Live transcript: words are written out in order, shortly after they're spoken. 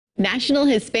National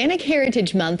Hispanic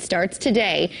Heritage Month starts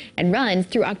today and runs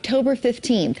through October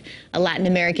 15th. A Latin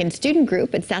American student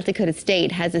group at South Dakota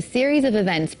State has a series of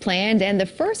events planned, and the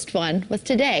first one was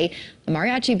today, a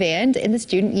mariachi band in the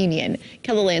Student Union.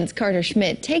 KELOLAND's Carter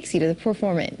Schmidt takes you to the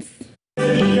performance.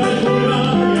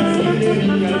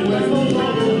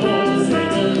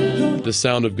 The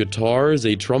sound of guitars,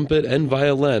 a trumpet, and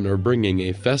violin are bringing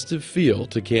a festive feel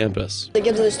to campus. It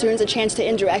gives the students a chance to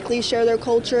indirectly share their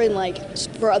culture and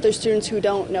for other students who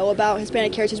don't know about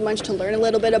Hispanic Heritage Month to learn a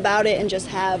little bit about it and just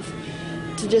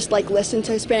listen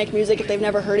to Hispanic music if they've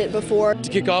never heard it before. To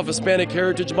kick off Hispanic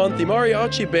Heritage Month, the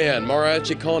Mariachi band,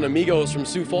 Mariachi con Amigos from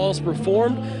Sioux Falls,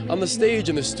 performed on the stage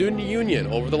in the Student Union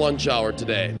over the lunch hour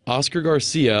today. Oscar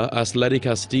Garcia, Asleti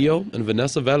Castillo, and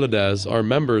Vanessa Valadez are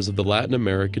members of the Latin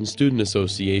American Student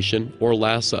Association, or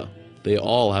LASA. They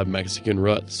all have Mexican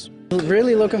roots.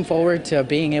 Really looking forward to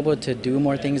being able to do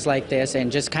more things like this and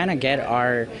just kind of get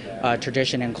our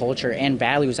tradition and culture and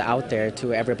values out there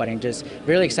to everybody, and just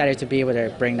really excited to be able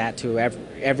to bring that to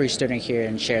every student here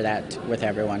and share that with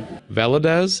everyone.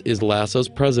 Valadez is LASA's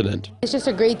president. It's just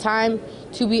a great time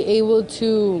to be able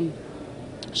to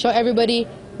show everybody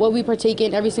what we partake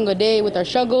in every single day with our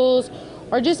struggles,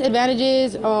 or just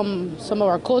advantages, some of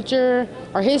our culture,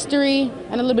 our history,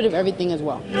 and a little bit of everything as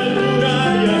well.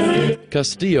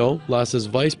 Castillo, LASA's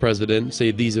vice president,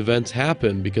 say these events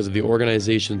happen because of the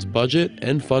organization's budget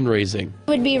and fundraising. It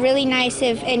would be really nice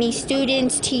if any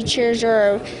students, teachers,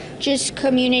 or just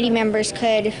community members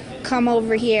could come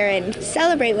over here and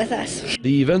celebrate with us.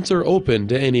 The events are open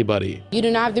to anybody. You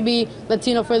do not have to be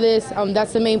Latino for this.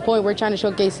 That's the main point. We're trying to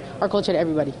showcase our culture to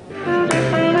everybody.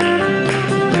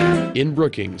 In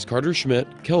Brookings, Carter Schmidt,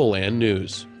 KELOLAND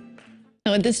News.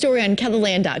 Now, with this story on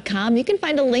KELOLAND.com, you can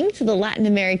find a link to the Latin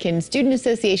American Student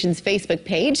Association's Facebook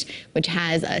page, which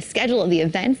has a schedule of the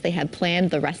events they have planned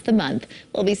the rest of the month.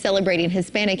 We'll be celebrating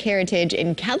Hispanic heritage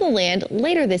in KELOLAND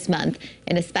later this month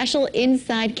in a special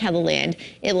Inside KELOLAND.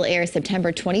 It will air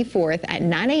September 24th at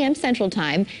 9 a.m. Central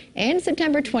Time and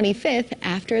September 25th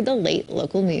after the late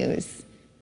local news.